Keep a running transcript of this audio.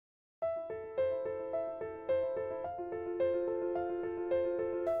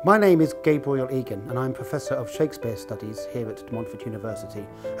My name is Gabriel Egan and I'm Professor of Shakespeare Studies here at Montfort University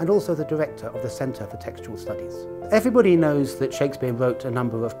and also the Director of the Centre for Textual Studies. Everybody knows that Shakespeare wrote a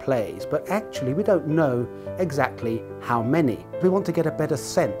number of plays, but actually we don't know exactly how many. We want to get a better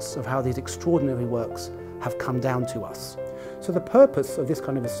sense of how these extraordinary works have come down to us. So the purpose of this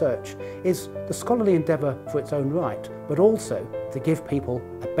kind of research is the scholarly endeavour for its own right, but also to give people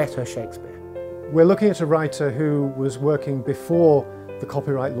a better Shakespeare. We're looking at a writer who was working before the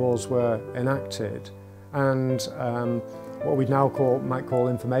copyright laws were enacted, and what we now might call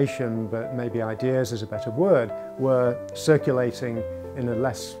information, but maybe ideas is a better word, were circulating in a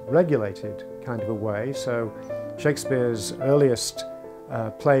less regulated kind of a way. So Shakespeare's earliest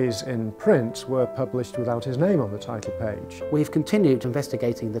plays in print were published without his name on the title page. We've continued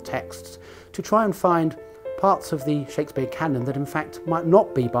investigating the texts to try and find parts of the Shakespeare canon that in fact might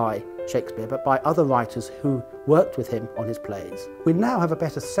not be by Shakespeare but by other writers who worked with him on his plays. We now have a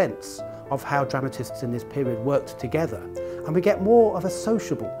better sense of how dramatists in this period worked together, and we get more of a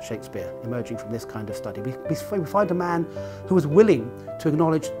sociable Shakespeare emerging from this kind of study. We find a man who was willing to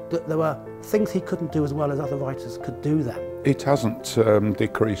acknowledge that there were things he couldn't do as well as other writers could do them. It hasn't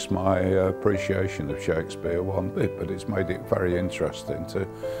decreased my appreciation of Shakespeare one bit, but it's made it very interesting to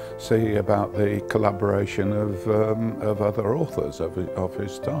see about the collaboration of other authors of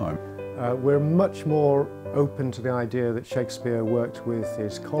his time. We're much more open to the idea that Shakespeare worked with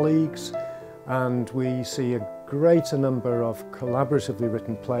his colleagues, and we see a greater number of collaboratively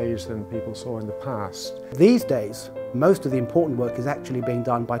written plays than people saw in the past. These days, most of the important work is actually being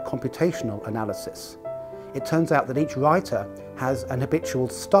done by computational analysis. It turns out that each writer has an habitual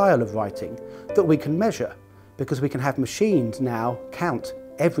style of writing that we can measure, because we can have machines now count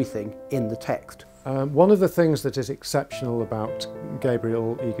everything in the text. One of the things that is exceptional about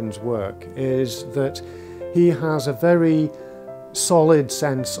Gabriel Egan's work is that he has a very solid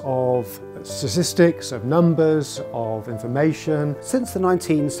sense of statistics, of numbers, of information. Since the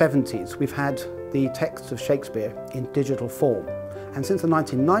 1970s, we've had the texts of Shakespeare in digital form. And since the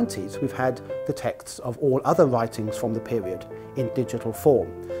 1990s, we've had the texts of all other writings from the period in digital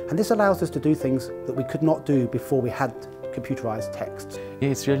form. And this allows us to do things that we could not do before we had computerized texts.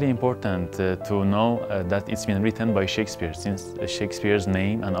 It's really important to know that it's been written by Shakespeare, since Shakespeare's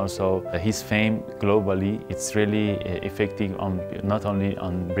name and also his fame globally, it's really effective not only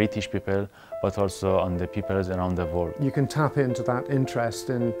on British people, but also on the peoples around the world. You can tap into that interest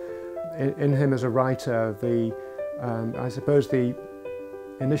in him as a writer, I suppose the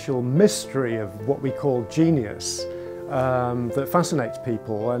initial mystery of what we call genius that fascinates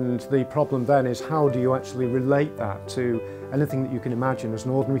people, and the problem then is how do you actually relate that to anything that you can imagine as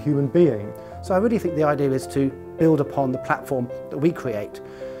an ordinary human being. So I really think the idea is to build upon the platform that we create,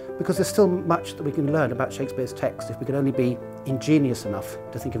 because there's still much that we can learn about Shakespeare's text if we can only be ingenious enough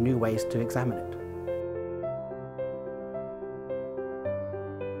to think of new ways to examine it.